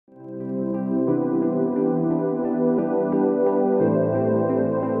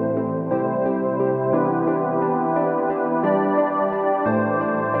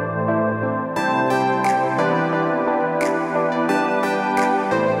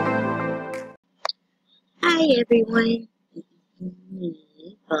Hi everyone,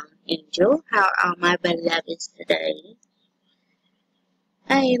 me, Angel. How are my beloveds today?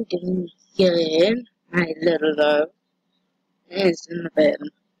 I am doing good. My little love is in the bed.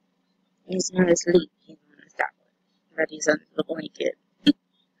 He's not asleep. He's on his tablet, but he's under the blanket.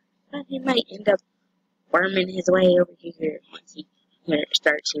 But he might end up worming his way over here once he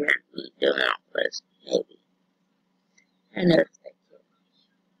starts hearing me doing all this. Maybe. I know that kid.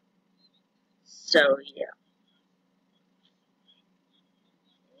 So yeah.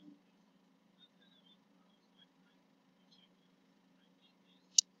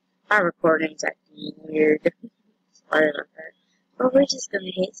 Our recording's acting weird. Sorry about that. But we're just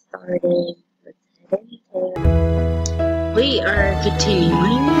gonna get started. Let's head into it. We are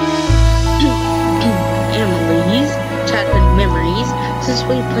continuing Emily's childhood memories since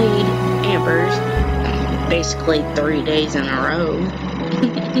we played Amber's basically 3 days in a row.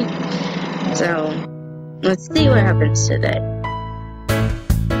 So, let's see what happens today.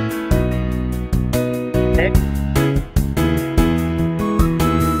 Okay.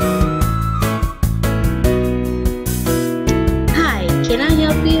 Can I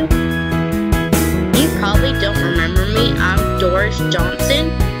help you? You probably don't remember me. I'm Doris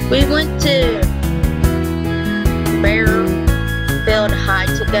Johnson. We went to Fairfield High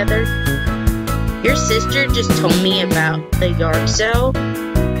together. Your sister just told me about the yard sale.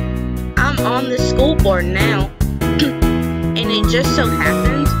 I'm on the school board now. And it just so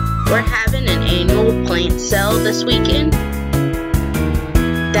happens we're having an annual plant sale this weekend.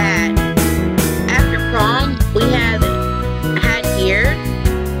 That after prom we had here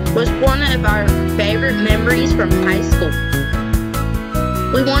was one of our favorite memories from high school.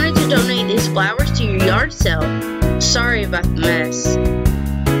 We wanted to donate these flowers to your yard sale. Sorry about the mess.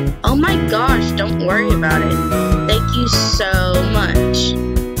 Oh my gosh, don't worry about it. Thank you so much.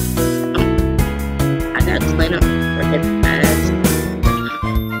 I gotta clean up for his mess.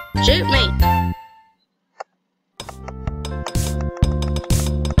 Shoot me.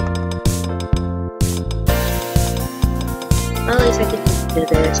 Well, at least I can do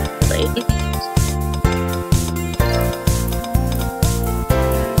this quickly.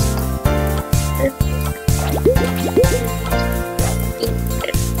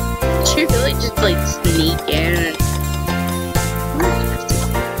 She really just like sneak in.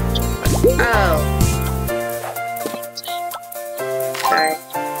 Oh. Sorry.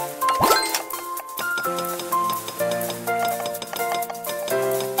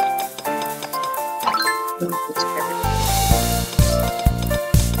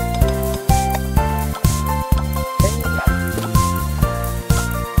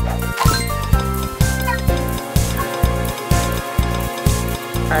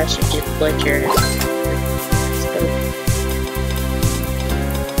 I should just butcher it.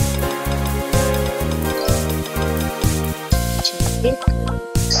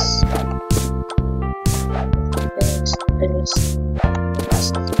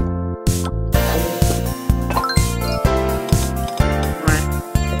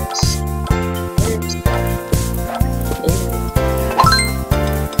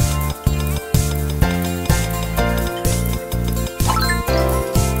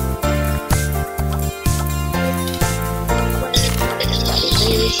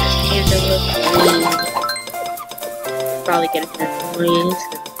 Probably gonna have noise,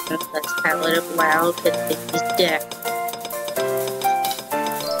 let's have it up loud because it's deaf.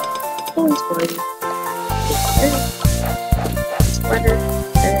 Always for you. Sweater,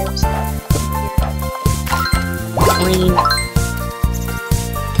 there's clean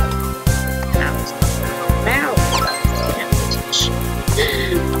house. Bow.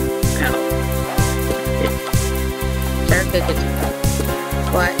 Start cooking.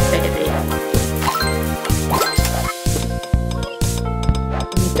 What, baby?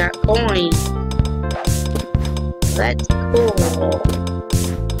 Got coins. That's cool.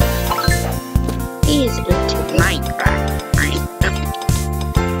 He's into Minecraft right now.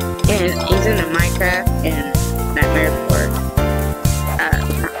 And he's into Minecraft and Nightmare Before.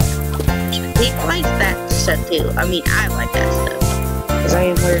 He likes that stuff too. I mean, I like that stuff. Because I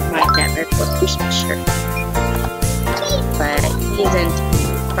am wearing my Nightmare Before Christmas shirt. But he's into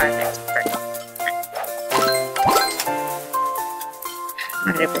 5 Nights at Freddy's.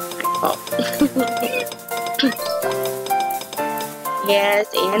 Might have been my fault. Yes,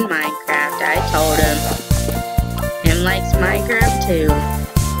 and Minecraft. I told him. Him likes Minecraft too.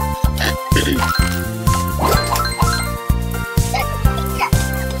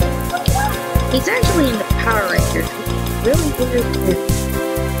 He's actually in the Power Rangers. Really weird too.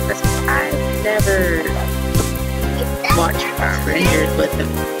 Because I've never watched Power Rangers with him.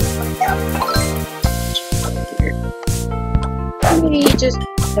 He just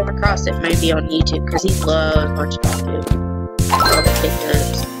came across it maybe on YouTube because he loves watching YouTube. All the kid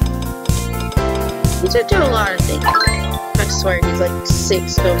does. He's into a lot of things. I swear he's like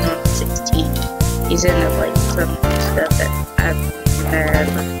 6 going on 16. He's into like some stuff that I've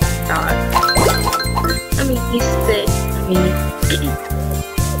never thought. I mean, he's sick. I mean,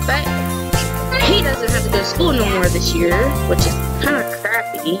 but he doesn't have to go to school no more this year, which is kind of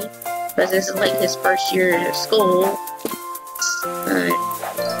crappy because this is like his first year in school. I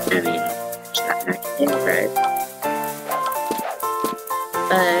mean, not right.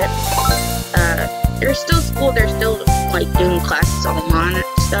 But they're still school. They're still like doing classes online and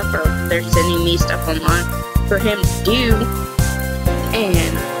stuff, or they're sending me stuff online for him to do.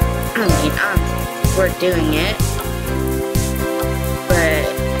 And I mean, we're doing it, but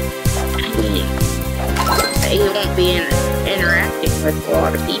I mean, he won't be interacting with a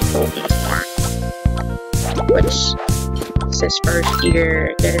lot of people anymore, which is his first year,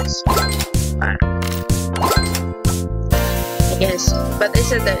 I guess. But they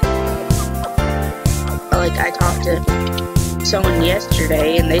said that, like, I talked to someone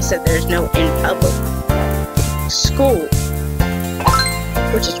yesterday, and they said there's no in-public school,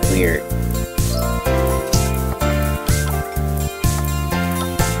 which is weird.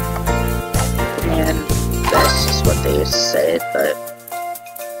 And that's just what they said, but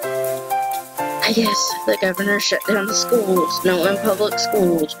I guess the governor shut down the schools, no in-public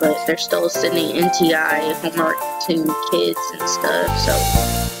schools, but they're still sending NTI homework to kids and stuff, so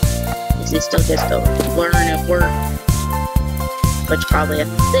he still gets to learn and work, which probably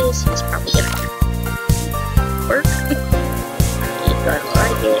after this, he's probably gonna work. He's gonna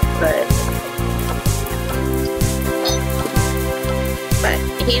like it, but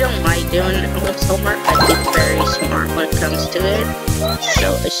he don't like doing his homework, but he's very smart when it comes to it, so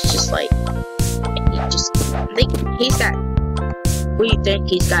it's just like, we think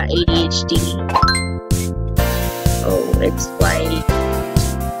he's got ADHD. Oh, it's like,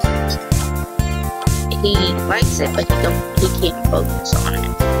 he likes it, but he can't focus on it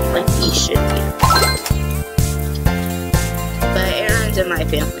like he should be. But Aaron's in my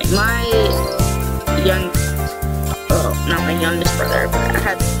family. Not my youngest brother, but I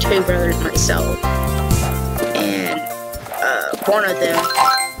have 2 brothers myself. And one of them,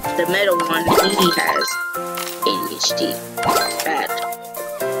 the middle one, he has ADHD. Bad.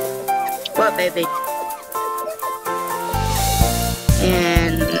 What, baby?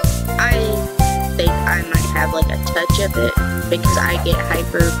 And I think I might have like a touch of it because I get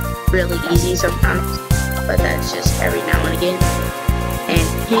hyper really easy sometimes, but that's just every now and again. And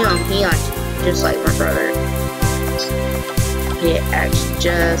he acts just like my brother. He acts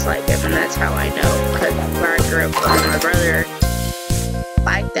just like him, and that's how I know, because where I grew up with my brother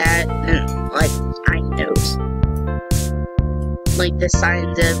like that, and like I know like the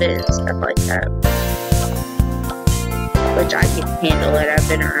signs of it and stuff like that, which I can handle it. I've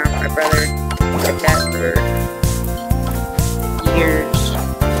been around my brother like that for years.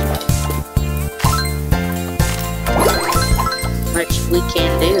 Much we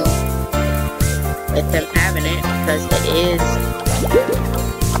can do with them having it, because it is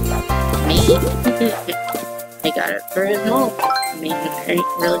me. He got it for his mom. I mean, there ain't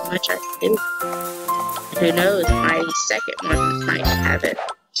really much I can do. Who knows, my second one might have it.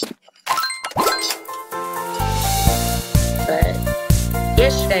 But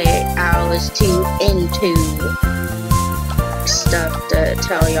yesterday I was too into stuff to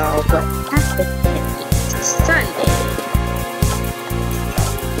tell y'all what happened Sunday.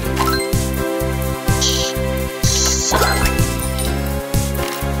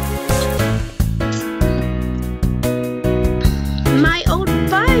 My old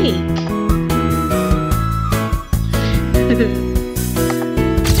bike.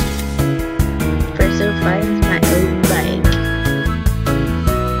 First of all, my old bike.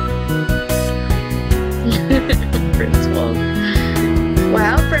 Principal.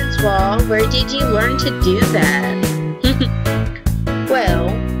 Wow, Principal, where did you learn to do that? Well,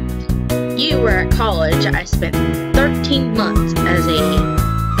 you were at college. I spent 13 months as a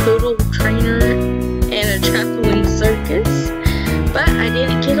poodle trainer in a traveling circus, but I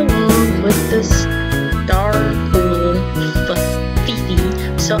didn't get along with the star poodle Fifi,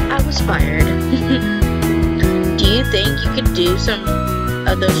 so I was fired. Do you think you could do some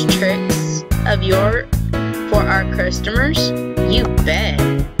of those tricks of yours for our customers? You bet.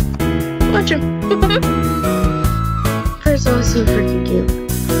 Watch him. First of all, so freaking cute.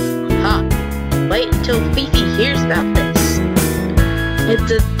 Ha! Wait until Fifi hears about this.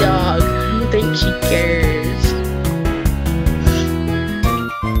 It's a dog. I don't think she cares.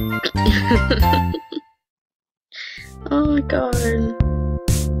 Oh, my god.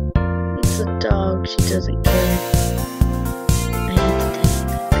 It's a dog. She doesn't care. I hate to take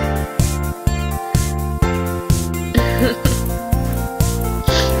that.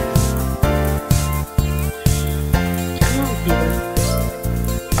 Come on, people.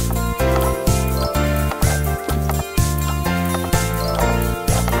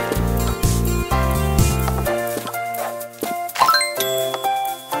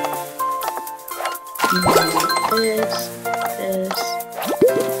 This, and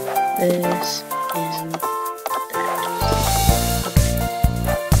that.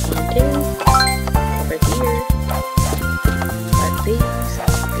 Okay. 1, 2, over here. Like these.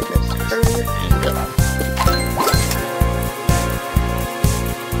 Give this to her and go.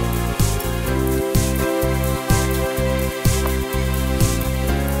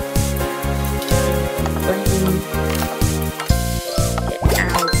 Get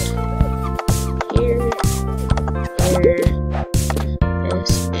out. Here.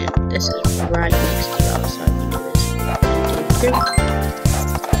 This is right next to y'all, so I can do this. 1, 2, 3.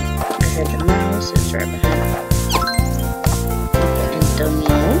 I heard the mouse, it's right behind and the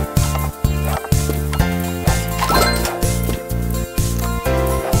mill.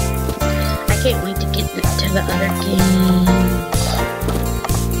 I can't wait to get to the other games.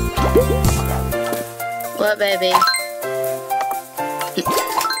 What, baby?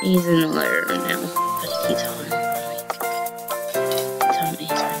 He's in the living room now, but he keeps on.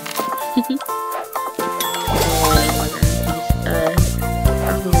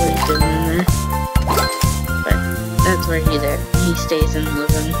 Probably doing in there, but that's where he stays in the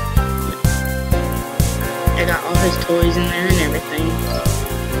living. I got all his toys in there and everything.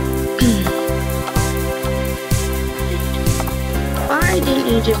 Why didn't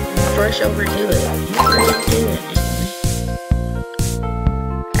you just brush over to it? You already do it anyway.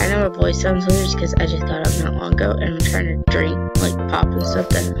 I know my voice sounds weird because I just got up not long ago and I'm trying to drink, like pop and stuff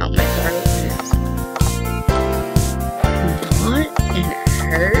that help my throat, and it's not, and it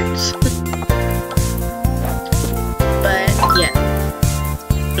hurts. But yeah,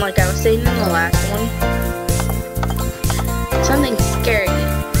 like I was saying in the last one, something scary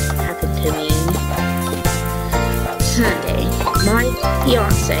happened to me Sunday. My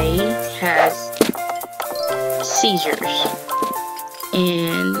fiance has seizures,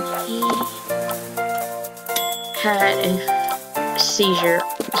 and he had a seizure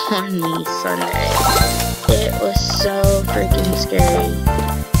on me Sunday. It was so freaking scary.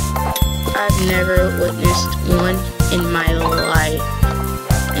 I've never witnessed one in my life,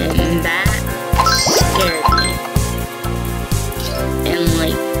 and that scared me. And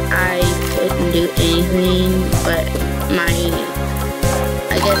like, I couldn't do anything, but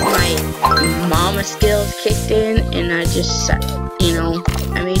I guess my mama skills kicked in, and I just sat,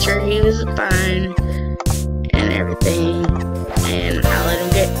 I made sure he was fine and everything, and I let him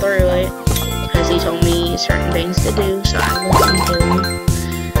get through it because he told me certain things to do, so I listened to him,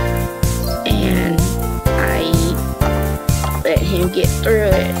 and I let him get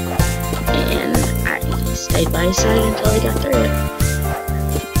through it, and I stayed by his side until he got through it.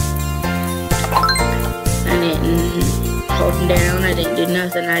 I didn't hold him down, I didn't do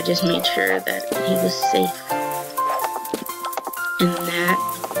nothing, I just made sure that he was safe. And that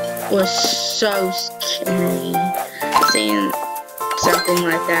was so scary, seeing something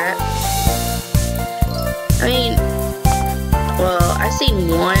like that. I mean, well, I seen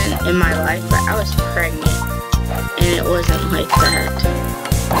one in my life, but I was pregnant, and it wasn't like that.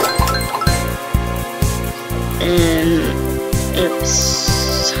 And it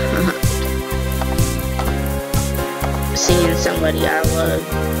sucked. Seeing somebody I love.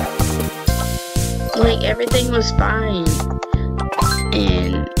 Like, everything was fine.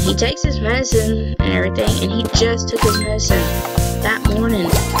 And he takes his medicine and everything, and he just took his medicine that morning.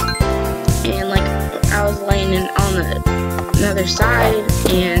 And like, I was laying on the other side,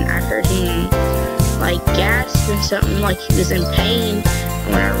 and I heard him like gasp and something, like he was in pain.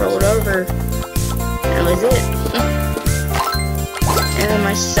 And when I rolled over, that was it. And then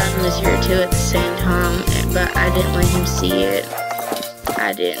my son was here too at the same time, but I didn't let him see it.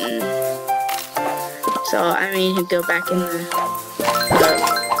 I didn't. So I made him go back in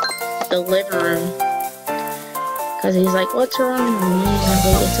the living room, because he's like, "What's wrong with me?" And I was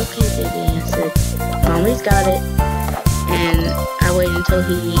like, "It's okay, baby." I said, "Mommy's got it." And I waited until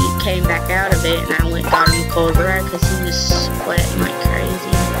he came back out of it, and I went and got him a cold rag because he was sweating like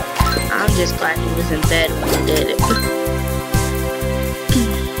crazy. I'm just glad he was in bed when he did it.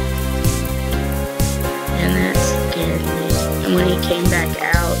 And that scared me. And when he came back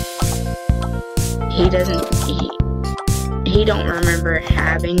out, he don't remember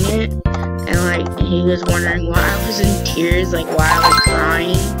having it, And like, he was wondering why I was in tears, like why I was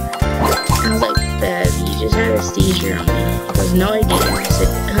crying. I was like, Bev, you just had a seizure on me. He goes, no I didn't. I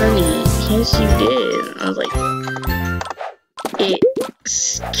said, honey, yes you did. I was like, it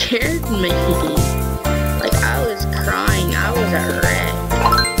scared me. Like, I was crying. I was a wreck.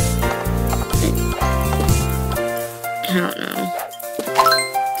 I don't know.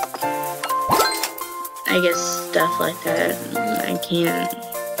 I guess stuff like that, I can't.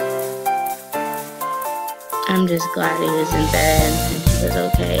 I'm just glad he was in bed and he was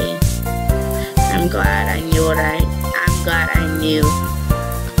okay. I'm glad I knew I'm glad I knew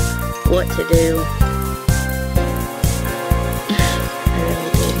what to do. I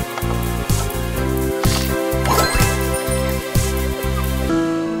really did.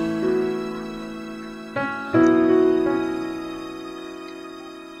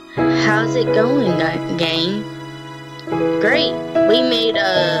 How's it going, gang? Great. We made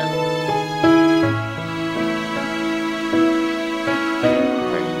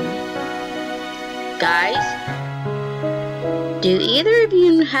Guys, do either of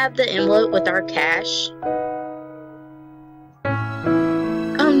you have the envelope with our cash?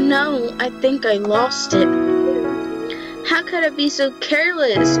 Oh no, I think I lost it. How could I be so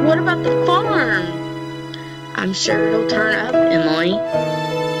careless? What about the farm? I'm sure it'll turn up, Emily.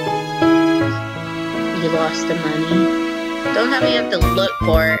 You lost the money. Don't have me have to look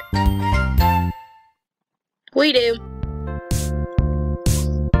for it. We do.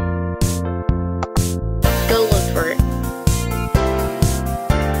 Go look for it.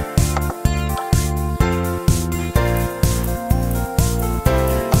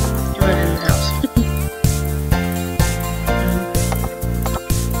 Put it in the house.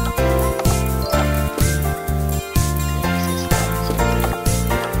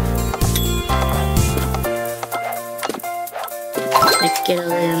 Let's get over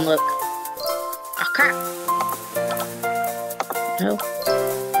there and look. Oh crap! No.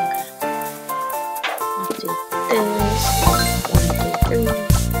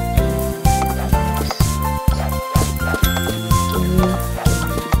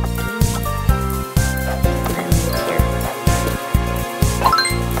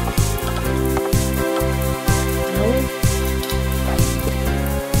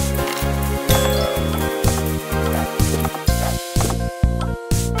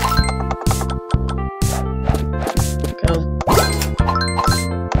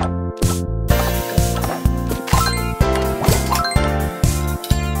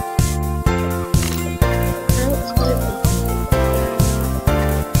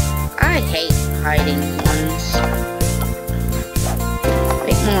 Hiding ones.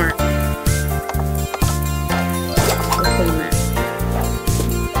 Wait, more. Look at that.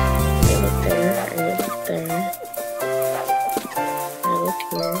 I look there, I look there. I look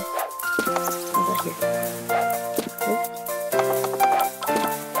here. How about here?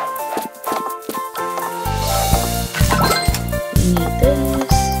 We need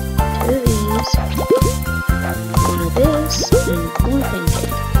this, two of these, one of this, and one pancake.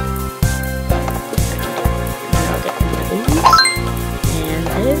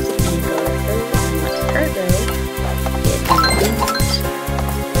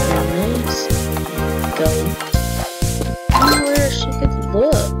 Anywhere she could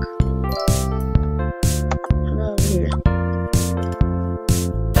look. How about over here?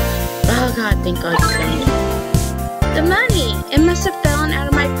 Oh god, thank god you found it. The money! It must have fallen out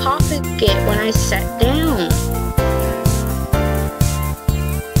of my pocket when I sat down.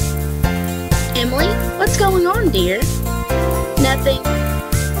 Emily, what's going on, dear? Nothing.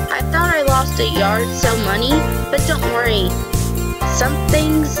 I thought I lost a yard sale money, but don't worry.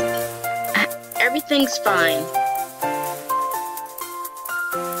 Everything's fine.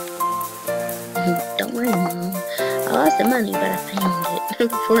 Don't worry, Mom. I lost the money, but I found it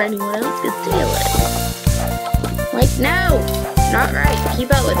before anyone else could steal it. Like, no! Not right.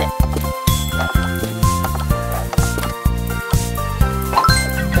 Keep up with it.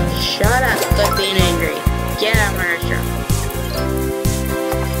 Shut up. Quit being angry. Get out of my restaurant.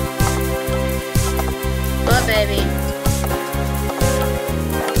 What, baby?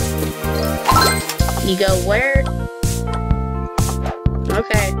 You go where?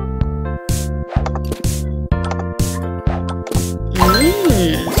 Okay.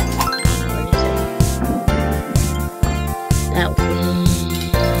 That wind.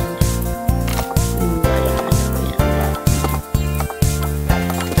 Ooh, I don't like the wind.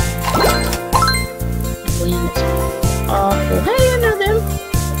 The wind is awful. Hey, I know them.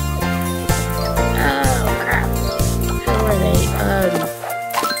 Oh, crap. Who are they?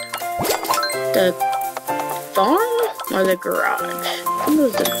 The farm? Or Or the garage. I think it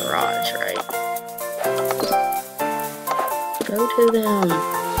was the garage, right? Go to them.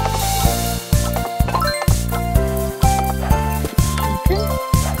 Okay.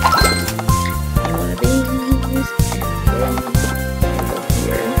 And one of these. And then go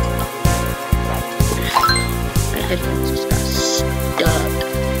here. My headphones just got stuck.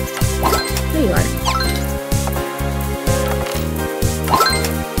 There you are.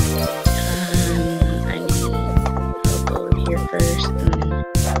 First, and then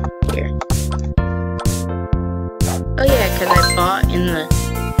here. Oh yeah, because I bought in the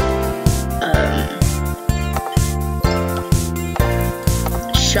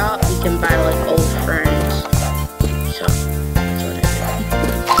shop. You can buy like old friends. So that's what I did.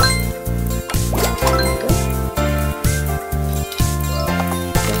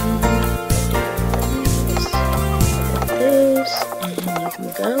 This and you can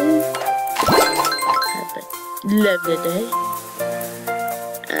go. Have a lovely day.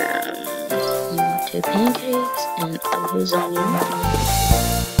 2 pancakes and a lasagna.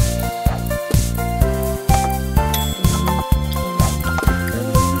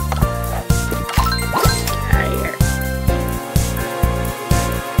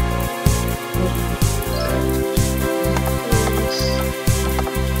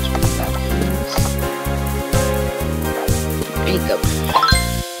 There you go.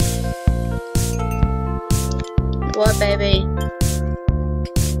 What, baby?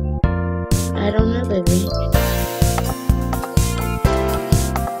 I don't know, baby.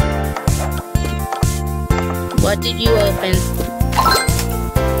 What did you open?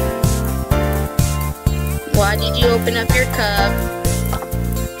 Why did you open up your cup?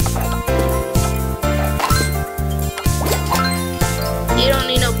 You don't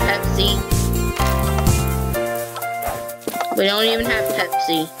need no Pepsi. We don't even have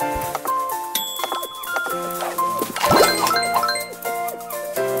Pepsi.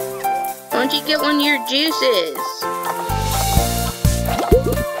 Why don't you get one of your juices?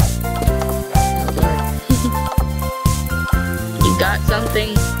 You got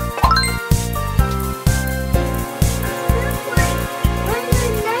something?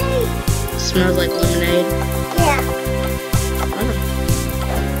 Lemonade. Smells like lemonade? Yeah. Oh.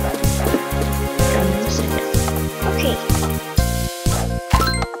 Hold on a second. Okay.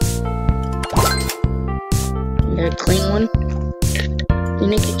 You got a clean one? You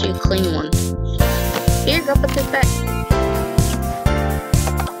need to get you a clean one. Here, go put this back.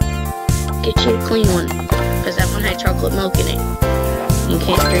 Get you a clean one. Because that one had chocolate milk in it. You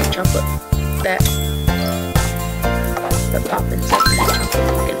can't drink chocolate. That. The poppin' stuff had chocolate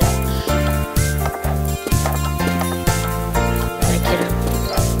milk in it. Like it up.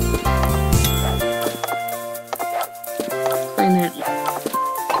 Clean that.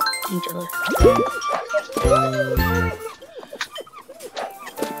 Angela.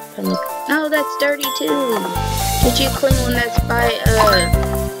 Oh, that's dirty too. Get you a clean one that's by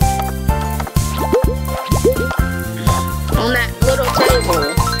on that little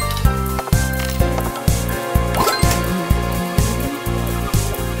table.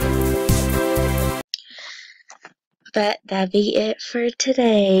 But that'd be it for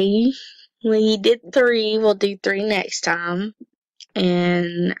today. We did 3. We'll do 3 next time.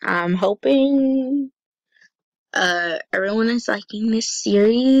 And I'm hoping everyone is liking this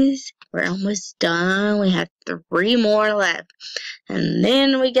series. We're almost done. We have 3 more left. And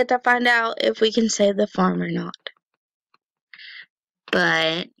then we get to find out if we can save the farm or not.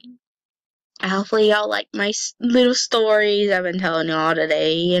 But hopefully y'all like my little stories I've been telling y'all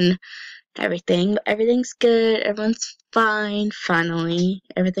today and everything. But everything's good. Everyone's fine, finally.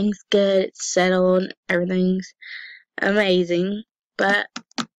 Everything's good. It's settled. Everything's amazing. But,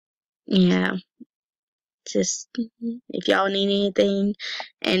 yeah. Just, if y'all need anything.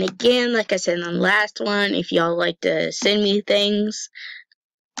 And again, like I said in the last one, if y'all like to send me things,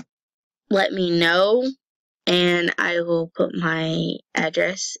 let me know. And I will put my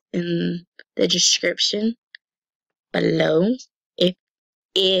address in the description below. If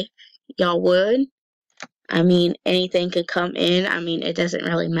y'all would. I mean, anything could come in. I mean, it doesn't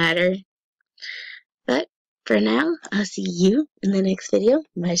really matter. But for now, I'll see you in the next video.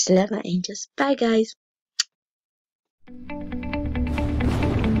 Much love, my angels. Bye, guys.